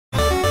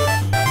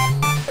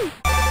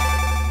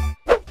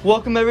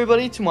Welcome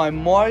everybody to my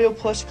Mario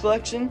Plush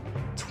Collection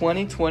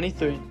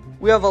 2023.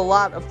 We have a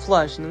lot of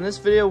plush, and in this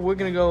video we're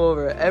going to go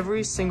over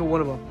every single one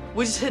of them.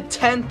 We just hit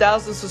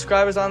 10,000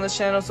 subscribers on this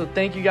channel, so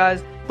thank you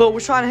guys. But we're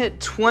trying to hit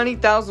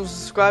 20,000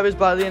 subscribers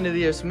by the end of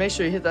the year, so make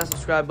sure you hit that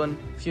subscribe button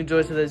if you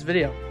enjoyed today's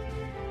video.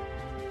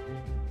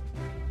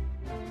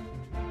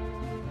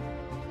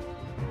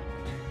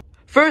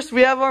 First,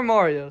 we have our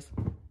Marios.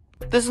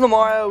 This is the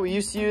Mario we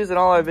used to use in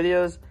all our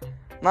videos.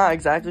 Not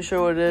exactly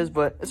sure what it is,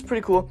 but it's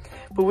pretty cool.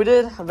 But we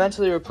did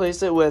eventually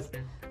replace it with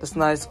this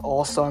nice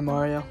all-star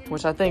Mario,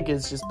 which I think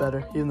is just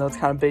better, even though it's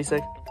kind of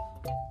basic.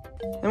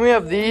 And we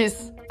have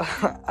these.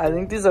 I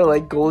think these are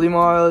like Goldie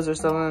Marios or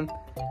something.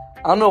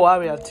 I don't know why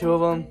we have two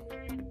of them.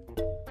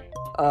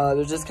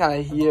 They're just kind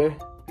of here.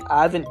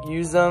 I haven't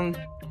used them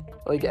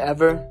like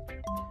ever,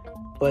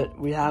 but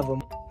we have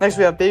them. Next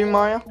we have Baby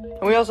Mario,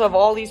 and we also have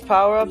all these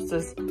power-ups.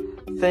 This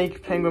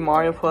fake Penguin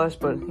Mario plush,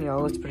 but you know,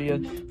 it looks pretty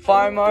good.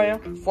 Fire Mario,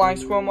 Flying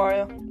Squirrel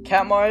Mario,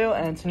 Cat Mario,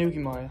 and Tanuki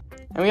Mario.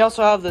 And we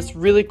also have this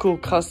really cool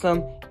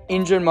custom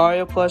Injured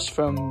Mario plush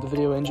from the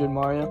video Injured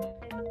Mario.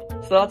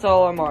 So that's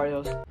all our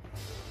Marios.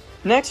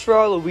 Next for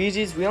our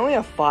Luigis, we only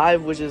have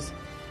 5, which is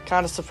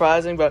kind of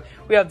surprising, but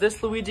we have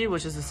this Luigi,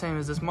 which is the same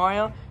as this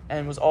Mario,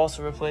 and was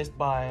also replaced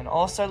by an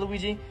All-Star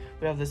Luigi.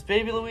 We have this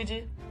Baby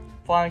Luigi,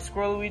 Flying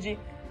Squirrel Luigi,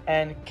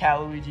 and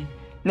Cat Luigi.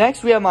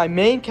 Next, we have my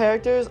main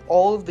characters,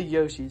 all of the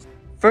Yoshis.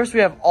 First,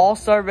 we have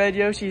All-Star Red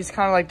Yoshi. He's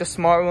kind of like the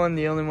smart one,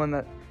 the only one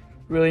that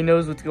really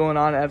knows what's going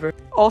on ever.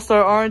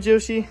 All-Star Orange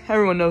Yoshi,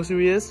 everyone knows who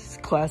he is. He's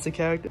a classic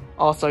character.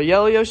 All-Star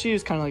Yellow Yoshi,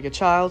 who's kind of like a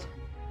child.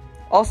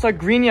 All-Star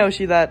Green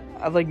Yoshi that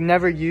I've like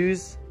never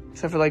used,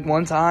 except for like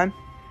one time,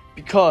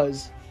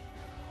 because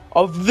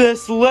of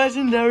this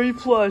legendary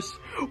plush,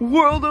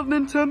 World of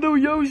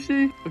Nintendo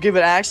Yoshi. Okay,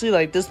 but actually,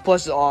 like, this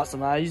plush is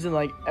awesome. I use it in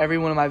like every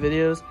one of my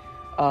videos.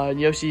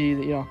 Yoshi,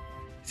 you know,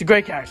 he's a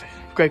great character.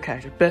 Great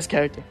character. Best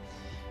character.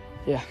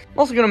 Yeah. I'm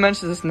also going to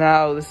mention this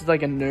now. This is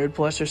like a nerd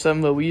plush or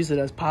something, but we use it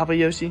as Papa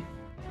Yoshi.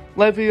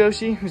 Light Blue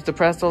Yoshi, who's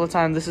depressed all the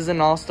time. This is an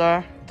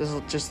all-star. This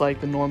is just like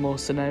the normal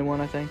Sine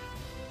one, I think.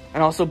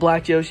 And also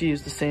Black Yoshi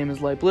is the same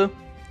as Light Blue.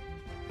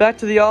 Back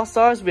to the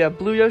all-stars, we have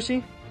Blue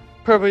Yoshi,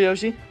 Purple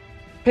Yoshi,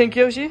 Pink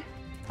Yoshi,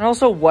 and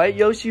also White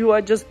Yoshi, who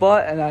I just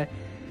bought, and I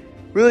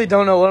really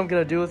don't know what I'm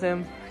going to do with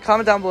him.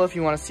 Comment down below if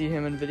you want to see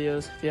him in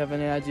videos, if you have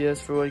any ideas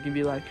for what he can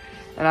be like.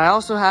 And I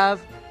also have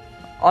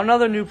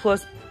another new plush,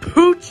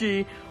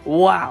 Poochie.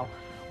 Wow.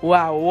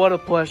 Wow, what a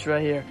plush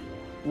right here.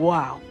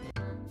 Wow.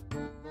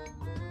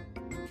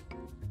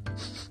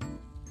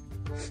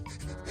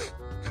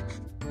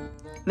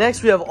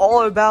 Next, we have all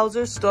our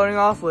Bowser, starting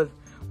off with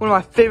one of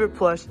my favorite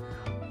plush,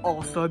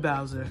 All-Star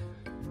Bowser.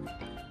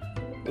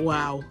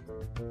 Wow.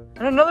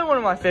 And another one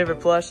of my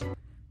favorite plush,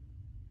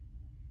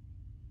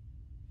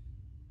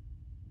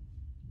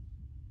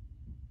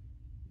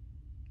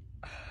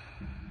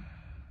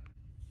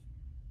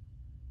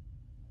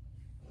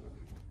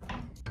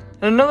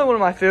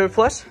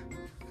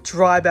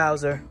 Dry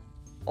Bowser,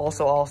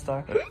 also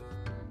All-Star.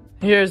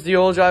 Here's the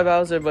old Dry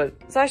Bowser, but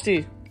it's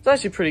actually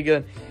pretty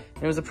good.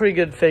 It was a pretty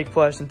good fake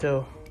plush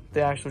until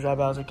the actual Dry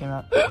Bowser came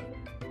out.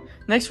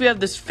 Next, we have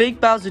this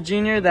fake Bowser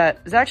Jr. that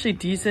is actually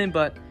decent,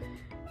 but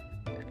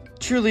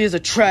truly is a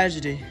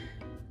tragedy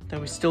that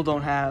we still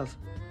don't have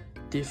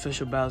the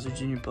official Bowser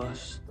Jr.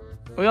 plush.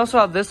 We also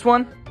have this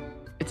one.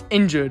 It's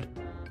injured,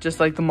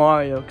 just like the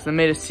Mario, because I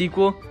made a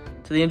sequel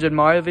to the Injured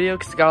Mario video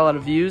because it got a lot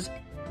of views.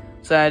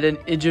 So I did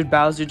an Injured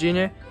Bowser Jr.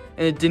 and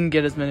it didn't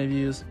get as many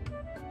views.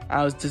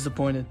 I was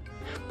disappointed.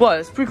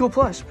 But it's pretty cool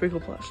plush,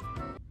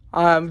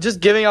 I'm just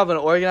giving up on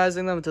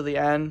organizing them until the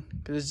end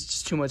because it's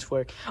just too much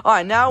work.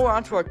 Alright, now we're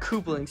on to our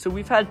koopalings. So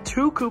we've had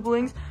 2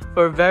 koopalings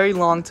for a very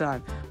long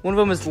time. One of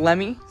them is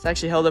Lemmy. It's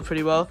actually held up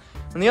pretty well.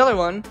 And the other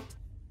one,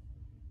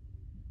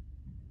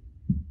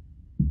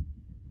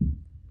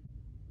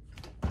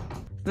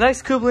 the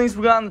next koopalings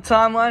we got on the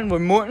timeline were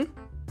Morton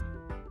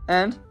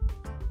and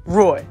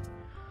Roy.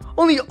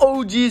 Only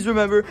OGs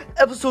remember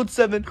episode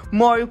 7,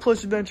 Mario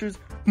Plush Adventures,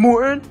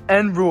 Morton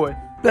and Roy.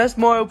 Best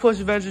Mario Plush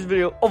Adventures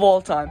video of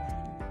all time.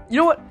 You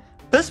know what?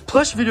 Best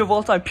plush video of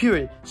all time,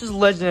 period. It's just a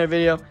legendary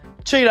video.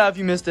 Check it out if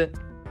you missed it.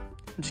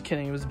 I'm just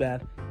kidding, it was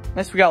bad.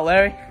 Next we got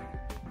Larry.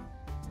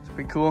 It's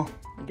pretty cool,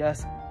 I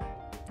guess.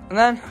 And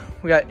then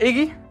we got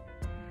Iggy.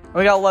 And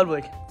we got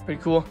Ludwig.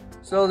 Pretty cool.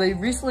 So they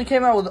recently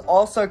came out with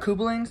All-Star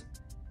Koopalings.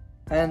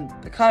 And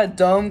they're kind of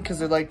dumb because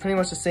they're like pretty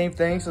much the same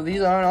thing. So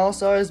these aren't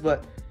All-Stars,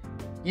 but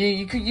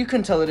you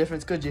couldn't tell the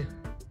difference, could you?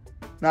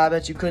 Nah, I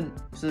bet you couldn't.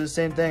 So they're the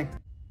same thing.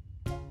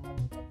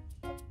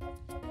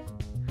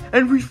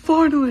 And we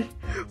finally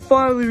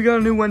we got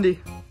a new Wendy.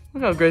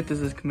 Look how great this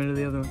is compared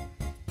to the other one.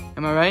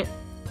 Am I right?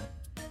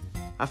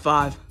 High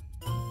 5.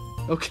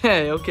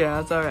 Okay,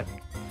 that's alright.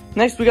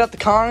 Next we got the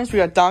Kongs, we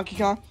got Donkey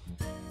Kong.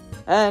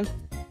 And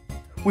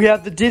we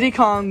have the Diddy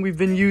Kong we've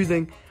been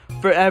using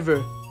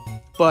forever.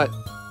 But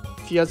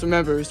if you guys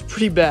remember, it was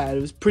pretty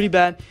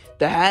bad.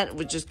 The hat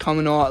was just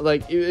coming off,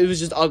 like, it was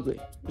just ugly.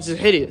 It was just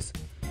hideous.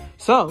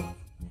 So,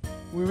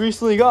 we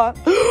recently got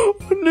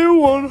a new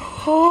one.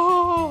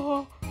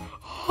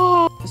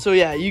 So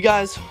yeah, you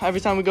guys, every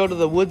time we go to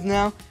the woods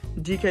now,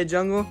 DK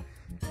Jungle,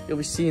 you'll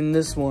be seeing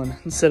this one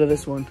instead of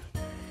this one.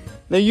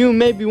 Now you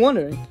may be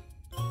wondering,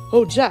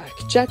 oh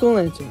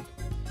Jack-o'-lantern,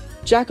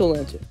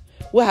 Jack-o'-lantern,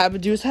 what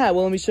happened to his hat?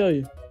 Well, let me show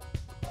you.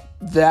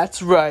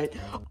 That's right,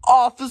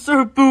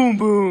 Officer Boom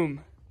Boom.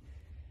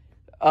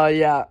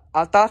 Yeah,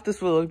 I thought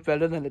this would look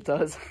better than it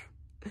does.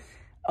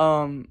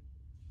 But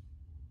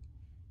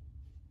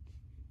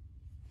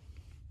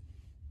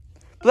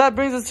that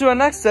brings us to our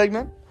next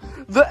segment,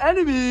 the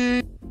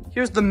enemy.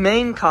 Here's the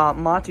main cop,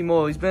 Monty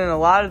Mole. He's been in a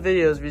lot of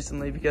videos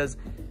recently because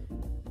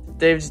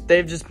they've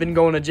just been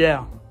going to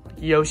jail. Like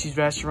Yoshi's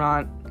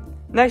Restaurant.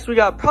 Next, we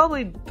got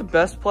probably the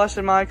best plush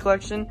in my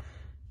collection.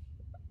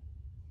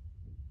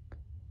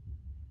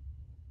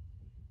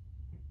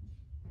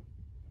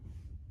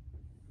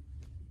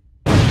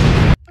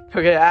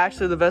 Okay,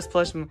 actually the best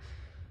plush.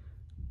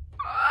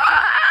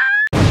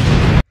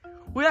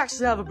 We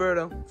actually have a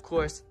Birdo, of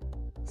course.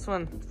 It's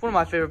one of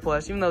my favorite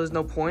plush, even though there's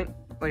no point.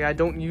 Like, I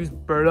don't use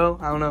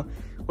Birdo. I don't know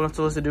what I'm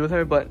supposed to do with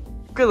her, but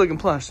good looking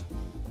plush.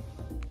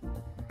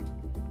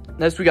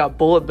 Next, we got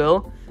Bullet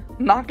Bill.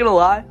 Not gonna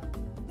lie,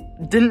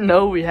 didn't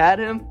know we had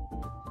him.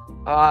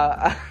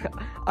 I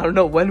don't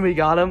know when we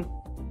got him.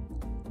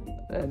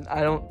 And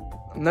I'm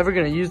never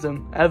gonna use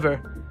him, ever.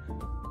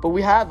 But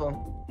we have him.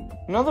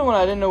 Another one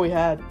I didn't know we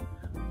had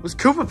was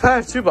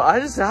Koopalings too, but I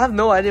have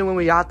no idea when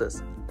we got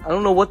this. I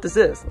don't know what this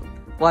is.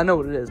 Well, I know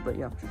what it is, but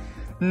yeah.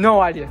 No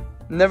idea.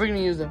 Never gonna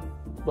use him.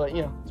 But,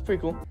 you know, it's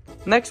pretty cool.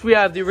 Next, we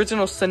have the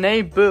original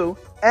King Boo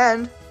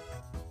and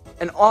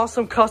an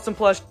awesome custom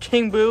plush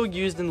King Boo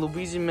used in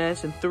Luigi's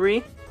Mansion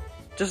 3.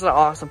 Just an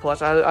awesome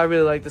plush. I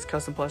really like this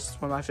custom plush. It's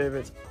one of my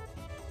favorites.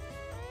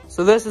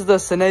 So this is the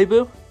King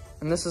Boo,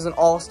 and this is an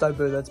all-star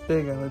Boo that's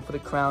bigger, and we put a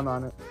crown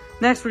on it.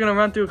 Next, we're gonna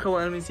run through a couple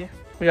enemies here.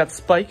 We got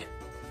Spike.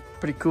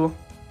 Pretty cool.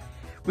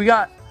 We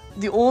got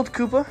the old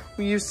Koopa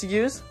we used to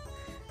use,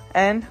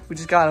 and we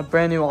just got a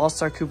brand new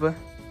all-star Koopa,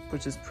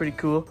 which is pretty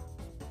cool.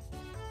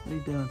 What are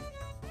you doing?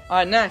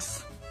 Alright,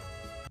 next.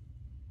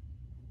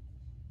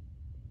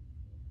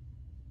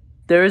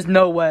 There is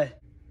no way.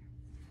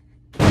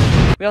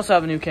 We also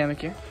have a new Kamek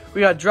here. We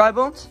got Dry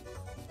Bones,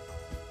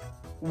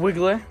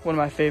 Wiggler, one of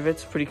my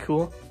favorites, pretty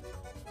cool.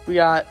 We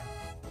got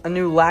a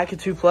new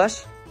Lakitu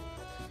plush.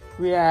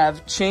 We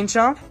have Chain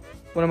Chomp,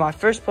 one of my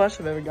first plush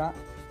I've ever got.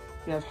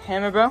 We have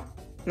Hammer Bro,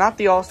 not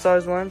the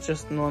All-Stars one,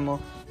 just the normal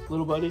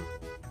little buddy.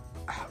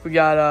 We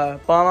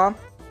got Bomb.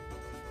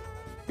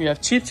 We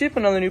have Cheep Cheep,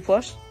 another new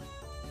plush.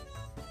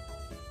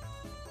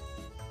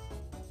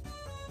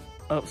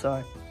 Oh,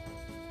 sorry.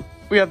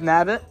 We have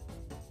Nabbit.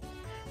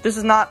 This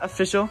is not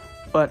official,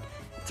 but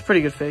it's a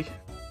pretty good fake.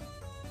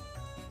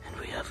 And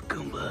we have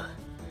Goomba.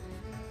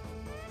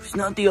 It's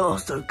not the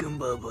All-Star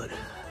Goomba, but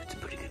it's a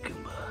pretty good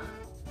Goomba.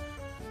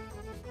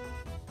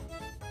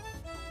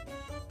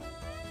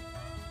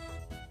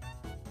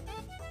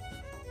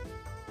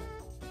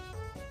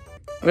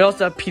 We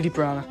also have Petey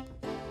Piranha.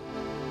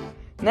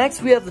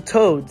 Next, we have the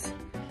Toads. So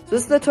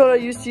this is the Toad I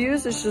used to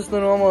use. It's just the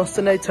normal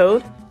Sunday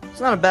Toad. It's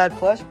not a bad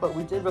plush, but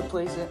we did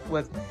replace it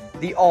with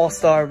the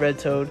All-Star Red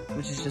Toad,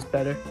 which is just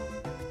better.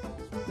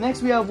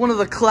 Next, we have one of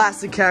the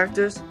classic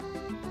characters,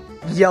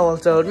 Yellow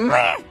Toad.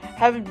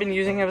 Haven't been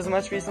using him as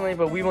much recently,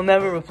 but we will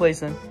never replace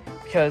him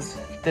because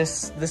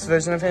this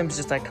version of him is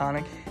just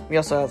iconic. We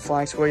also have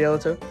Flying Squirrel Yellow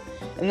Toad.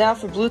 And now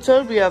for Blue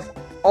Toad, we have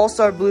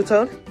All-Star Blue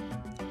Toad.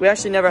 We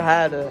actually never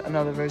had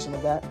another version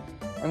of that.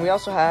 And we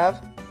also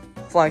have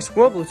Flying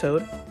Squirrel Blue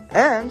Toad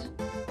and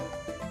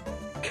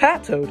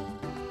Cat Toad.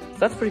 So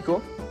that's pretty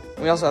cool.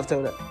 We also have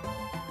Toadette.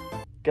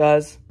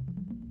 Guys,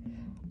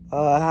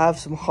 I have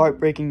some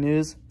heartbreaking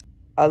news.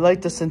 I'd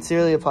like to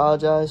sincerely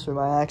apologize for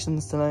my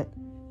actions tonight.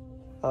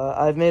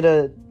 I've made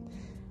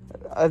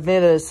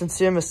a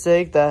sincere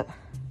mistake that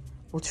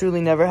will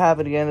truly never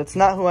happen again. It's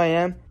not who I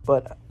am,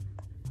 but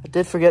I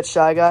did forget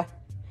Shy Guy.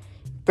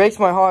 It breaks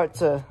my heart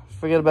to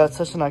forget about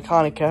such an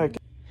iconic character.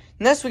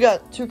 Next, we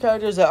got two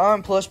characters that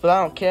aren't plush, but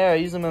I don't care. I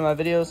use them in my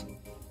videos.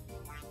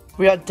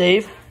 We got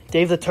Dave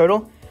the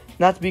Turtle,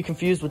 not to be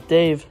confused with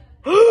Dave.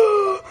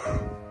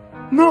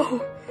 No,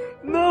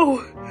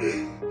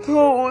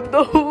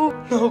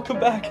 come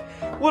back.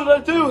 What did I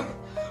do?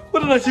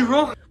 What did I do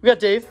wrong? We got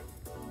Dave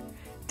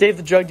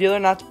the Drug Dealer,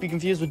 not to be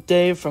confused with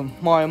Dave from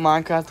Mario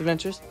Minecraft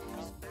Adventures.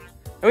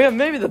 And we have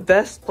maybe the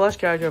best plush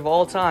character of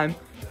all time,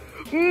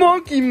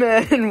 Monkey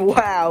Man.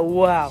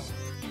 Wow.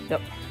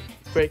 Yep,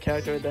 great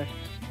character right there.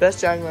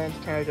 Best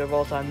Jack-o'-lantern character of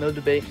all time, no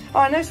debate.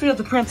 Alright, next we have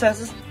the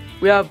princesses.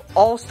 We have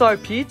All-Star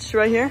Peach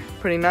right here,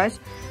 pretty nice.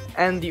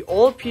 And the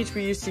old Peach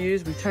we used to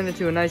use, we turned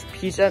into a nice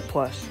Peachette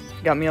plush.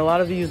 Got me a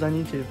lot of views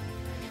on YouTube.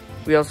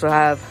 We also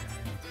have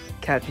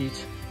Cat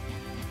Peach.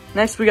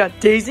 Next we got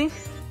Daisy, and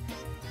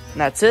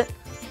that's it.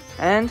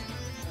 And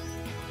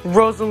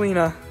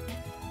Rosalina.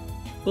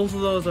 Both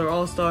of those are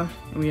All-Star,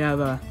 and we have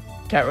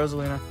Cat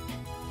Rosalina.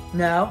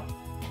 Now,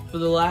 for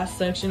the last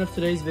section of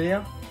today's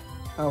video.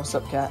 Oh, what's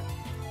up, Cat?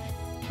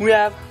 We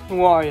have the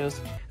Warriors.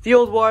 The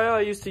old Wario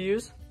I used to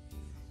use.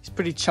 He's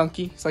pretty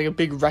chunky. It's like a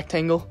big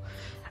rectangle.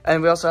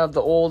 And we also have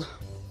the old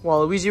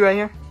Waluigi right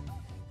here.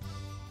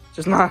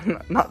 Just not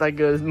that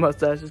good. His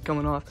mustache is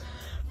coming off.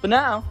 But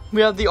now,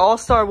 we have the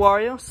All-Star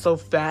Wario. So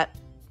fat.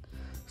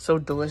 So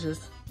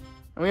delicious.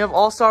 And we have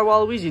All-Star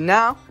Waluigi.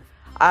 Now,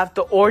 I have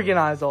to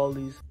organize all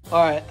these.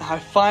 Alright, I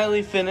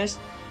finally finished.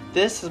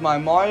 This is my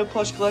Mario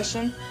plush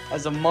collection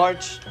as of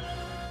March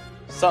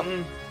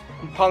something,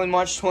 probably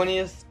March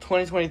 20th,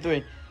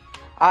 2023.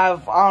 I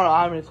don't know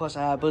how many plush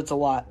I have, but it's a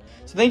lot.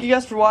 So thank you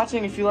guys for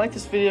watching. If you like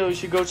this video, you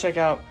should go check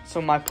out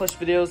some of my plush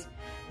videos.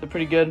 They're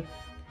pretty good.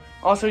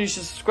 Also, you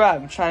should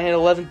subscribe. I'm trying to hit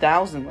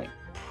 11,000 like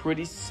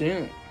pretty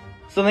soon.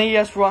 So thank you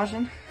guys for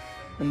watching.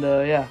 And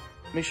yeah,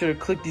 make sure to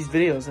click these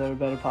videos that are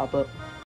about to pop up.